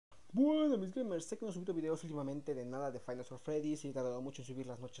Bueno, mis gamers, sé que no he subido videos últimamente de nada de Final Freddys y he tardado mucho en subir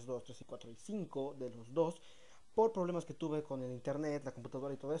las noches 2, 3 y 4 y 5 de los dos por problemas que tuve con el internet, la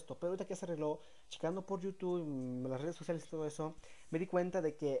computadora y todo esto. Pero ahorita que se arregló, checando por YouTube, las redes sociales y todo eso, me di cuenta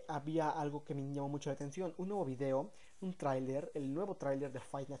de que había algo que me llamó mucho la atención. Un nuevo video, un tráiler, el nuevo tráiler de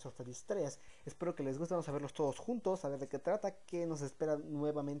Five Nights at Freddy's 3. Espero que les guste, vamos a verlos todos juntos, a ver de qué trata, qué nos espera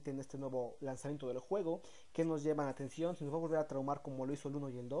nuevamente en este nuevo lanzamiento del juego, qué nos lleva la atención, si nos va a volver a traumar como lo hizo el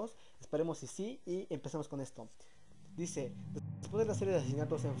 1 y el 2. Esperemos si sí, y empezamos con esto. Dice, después de la serie de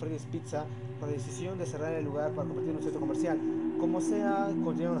asesinatos en Freddy's Pizza, por la decisión de cerrar el lugar para convertirlo en un centro comercial. Como sea,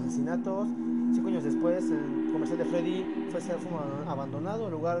 continuaron los asesinatos. 5 años después, el comercial de Freddy fue abandonado,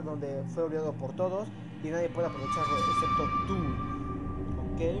 un lugar donde fue olvidado por todos y nadie puede aprovecharlo excepto tú.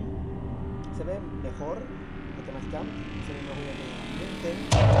 Ok, se ve mejor la temática, se ve mejor el ambiente.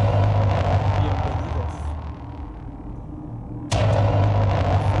 Bienvenidos.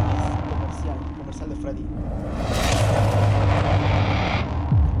 Comercial de Freddy.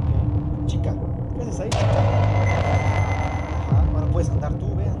 Okay. Chica, ¿qué haces ahí, chica? Ajá, ahora puedes andar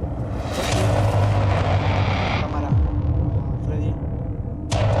tú, vean. Cámara. Freddy.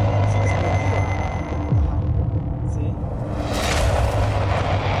 Sigues prendido. Ajá. Sí.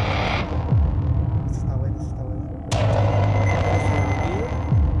 Esto está bueno, esto está bueno. Puedes sobrevivir.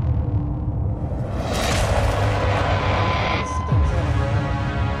 Necesito empezar a abandonar.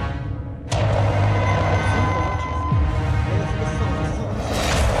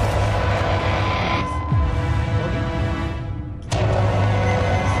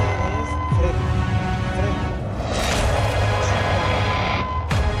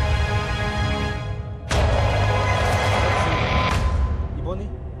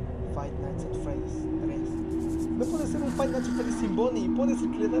 No puede ser un Five Nights at Freddy's sin Bonnie. Puede ser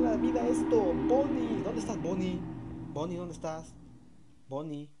que le da la vida a esto. Bonnie, ¿dónde estás, Bonnie? Bonnie, ¿dónde estás?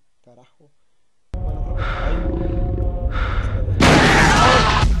 Bonnie, carajo. Bueno, creo que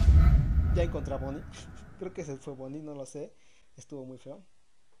ya encontré a Bonnie. Creo que ese fue Bonnie, no lo sé. Estuvo muy feo.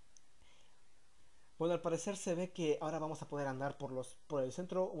 Bueno, al parecer se ve que ahora vamos a poder andar por el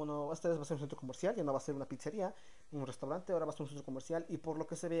centro. Bueno, esta vez va a ser un centro comercial, ya no va a ser una pizzería, un restaurante, ahora va a ser un centro comercial. Y por lo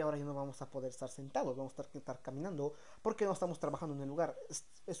que se ve ahora ya no vamos a poder estar sentados, vamos a estar caminando porque no estamos trabajando en el lugar.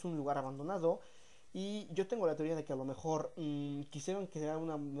 Es un lugar abandonado. Y yo tengo la teoría de que a lo mejor quisieron crear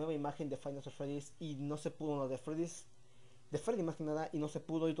una nueva imagen de Five Nights at Freddy's y no se pudo, no, de Freddy más que nada, y no se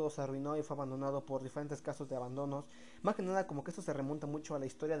pudo y todo se arruinó y fue abandonado por diferentes casos de abandonos. Más que nada como que esto se remonta mucho a la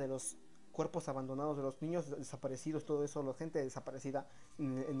historia de los cuerpos abandonados, de los niños desaparecidos, todo eso, la gente desaparecida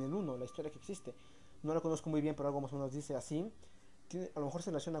en el uno, la historia que existe. No la conozco muy bien, pero algo más o menos dice así. A lo mejor se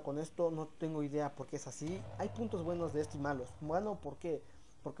relaciona con esto, no tengo idea por qué es así. Hay puntos buenos de esto y malos. Bueno, ¿por qué?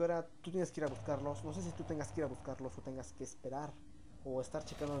 Porque ahora tú tienes que ir a buscarlos. No sé si tú tengas que ir a buscarlos o tengas que esperar o estar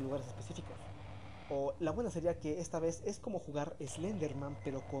checando en lugares específicos. O la buena sería que esta vez es como jugar Slenderman,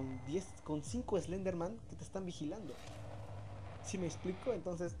 pero con 5 Slenderman que te están vigilando. ¿Sí me explico?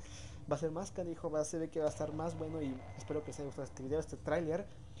 Entonces va a ser más canijo, se ve que va a estar más bueno y espero que les haya gustado este video, este tráiler.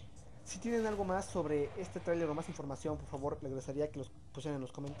 Si tienen algo más sobre este tráiler o más información, por favor, les agradecería que los pusieran en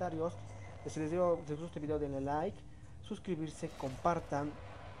los comentarios. Si les gustó este video, denle like, suscribirse, compartan.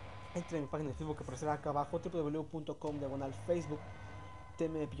 Entren en mi página de Facebook que aparecerá acá abajo, www.com/Facebook,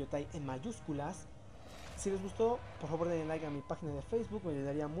 tmpillotai en mayúsculas. Si les gustó, por favor denle like a mi página de Facebook, me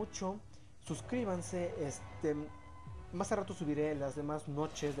ayudaría mucho. Suscríbanse, más a rato subiré las demás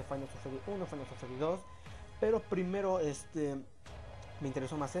noches de Final Fantasy 1, Final Fantasy 2. Pero primero me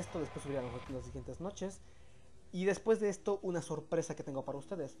interesó más esto, después subiré las siguientes noches. Y después de esto, una sorpresa que tengo para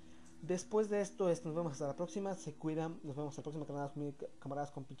ustedes. Después de esto, nos vemos hasta la próxima. Se cuidan. Nos vemos hasta la próxima,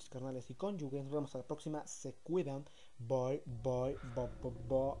 camaradas, con pinches carnales y cónyuges. Nos vemos hasta la próxima. Se cuidan. Bye, bye, bye, bye,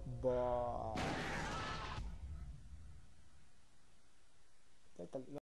 bye, bye.